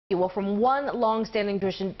Well, from one long-standing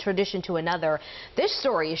tradition to another, this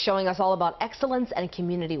story is showing us all about excellence and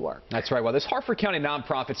community work. That's right. Well, this Harford County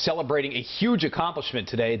nonprofit celebrating a huge accomplishment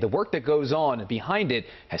today. The work that goes on behind it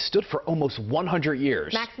has stood for almost 100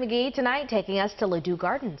 years. Max McGee tonight taking us to Ladew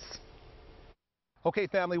Gardens. Okay,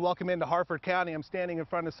 family, welcome into Harford County. I'm standing in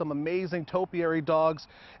front of some amazing topiary dogs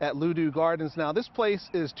at Ladew Gardens. Now, this place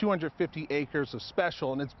is 250 acres of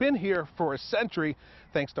special, and it's been here for a century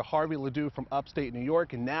thanks to Harvey Ladew from upstate New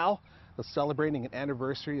York, and now they're celebrating an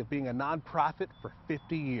anniversary of being a nonprofit for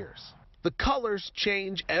 50 years. The colors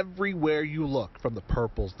change everywhere you look, from the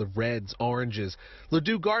purples, the reds, oranges.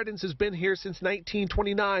 Ladew Gardens has been here since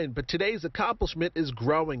 1929, but today's accomplishment is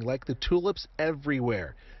growing like the tulips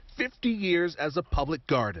everywhere. 50 years as a public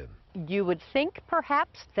garden. You would think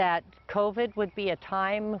perhaps that COVID would be a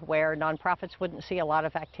time where nonprofits wouldn't see a lot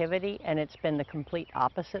of activity, and it's been the complete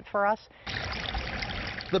opposite for us.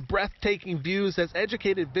 The breathtaking views has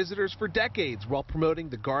educated visitors for decades while promoting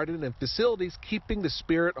the garden and facilities, keeping the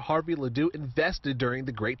spirit Harvey Ladew invested during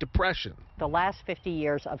the Great Depression. The last 50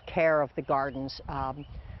 years of care of the gardens,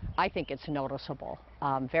 I think it's noticeable.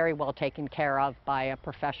 Very well taken care of by a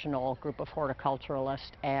professional group of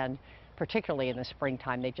horticulturalists, and particularly in the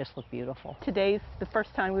springtime, they just look beautiful. Today's the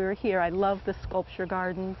first time we were here. I love the sculpture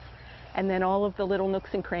gardens and then all of the little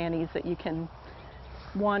nooks and crannies that you can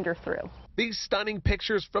wander through. These stunning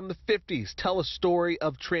pictures from the 50s tell a story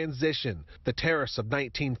of transition. The terrace of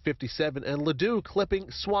 1957 and Ladew clipping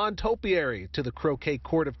swan topiary to the croquet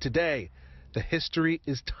court of today. The history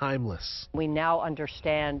is timeless. We now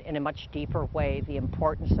understand in a much deeper way the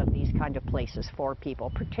importance of these kind of places for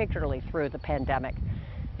people, particularly through the pandemic.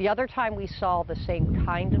 The other time we saw the same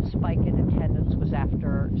kind of spike in attendance was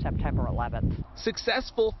after September 11th.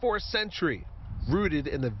 Successful for a century, rooted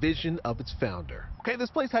in the vision of its founder. Okay, this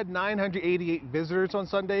place had 988 visitors on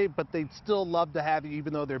Sunday, but they'd still love to have you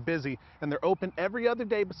even though they're busy. And they're open every other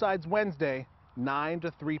day besides Wednesday, 9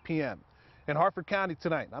 to 3 p.m. In Harford County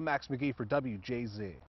tonight, I'm Max McGee for WJZ.